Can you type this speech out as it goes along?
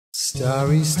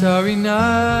Starry, starry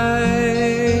night,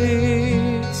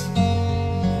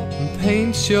 and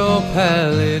paint your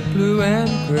palette blue and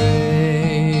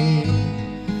grey.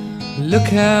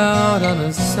 Look out on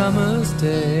a summer's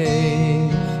day,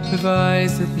 with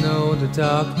eyes that know the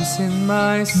darkness in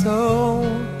my soul.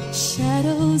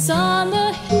 Shadows on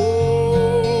the hills,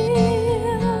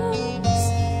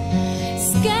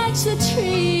 sketch the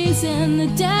trees and the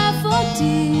daffodils,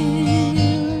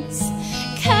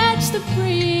 catch the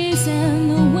breeze and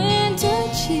the winter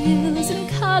chills, and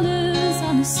colors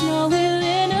on the snowy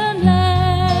linen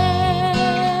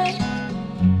land.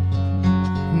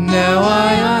 Now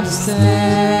I understand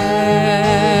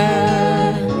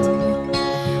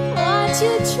what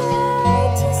you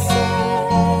tried to say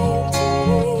to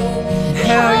me,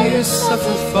 how you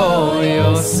suffered for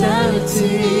your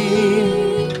sanity,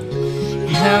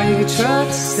 how you tried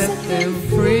to set them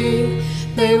free.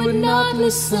 They would not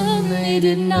listen, they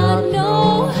did not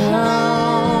know how.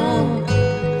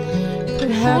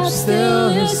 Perhaps they'll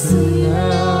listen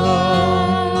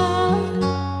now.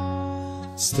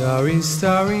 Starry,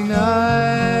 starry night,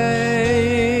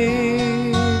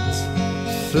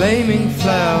 flaming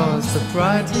flowers that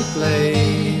brightly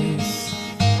blaze,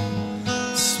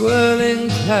 swirling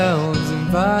clouds in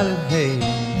violet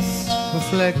haze,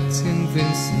 reflecting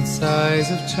Vincent's eyes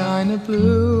of china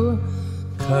blue,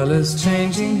 colors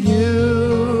changing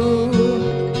hue.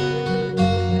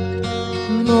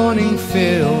 Morning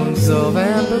fields of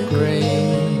amber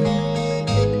grain,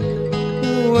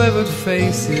 weathered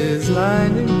faces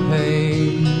lined in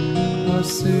pain, are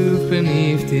soothed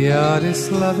beneath the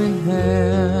artist's loving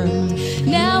hand.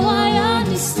 Now I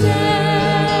understand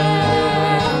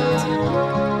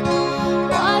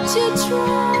what you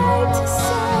tried to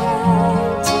say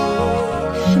to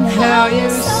me, And how you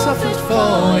suffered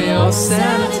for your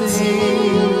sanity,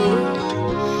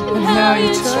 and how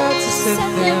you tried to set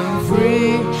them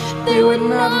free. They would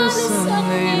not listen,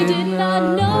 they did not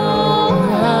know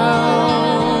how.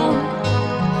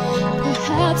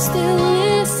 Perhaps they'll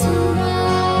listen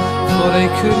now, For they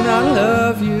could not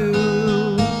love you,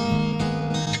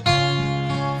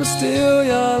 but still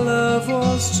your love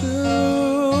was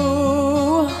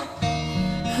true.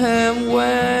 And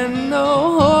when no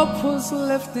hope was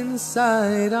left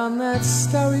inside on that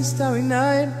starry, starry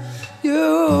night,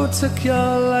 you took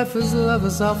your life as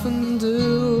lovers often do.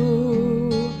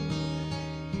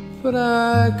 But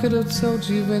I could have told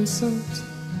you, Vincent,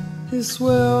 this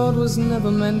world was never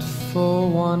meant for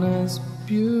one as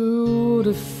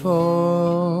beautiful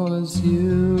as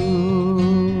you.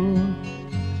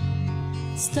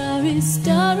 starry,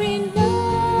 starry night,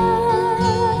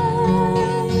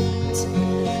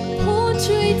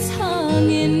 portraits hung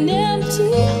in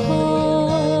empty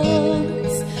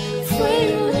halls,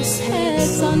 frameless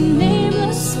heads on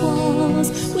nameless walls,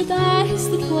 with eyes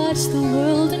that watch the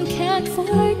world and can't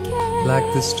forget. Like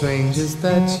the strangers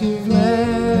that you've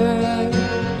met,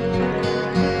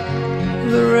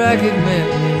 the ragged men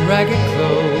in ragged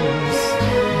clothes,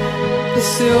 the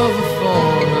silver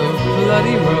fawn of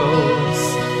bloody rose,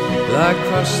 lie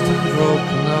crushed and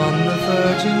broken on the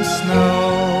virgin snow.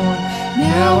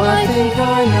 Now I think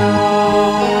I know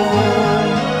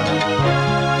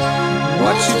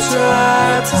what you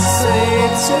tried to say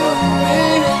to me,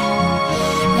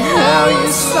 how you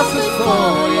suffered for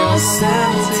your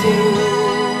sanity,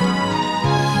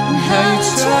 and how you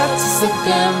tried to set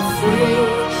them free.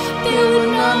 They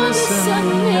would not listen,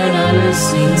 and I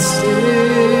listen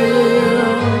still.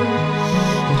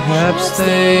 Perhaps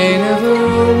they never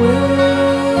will.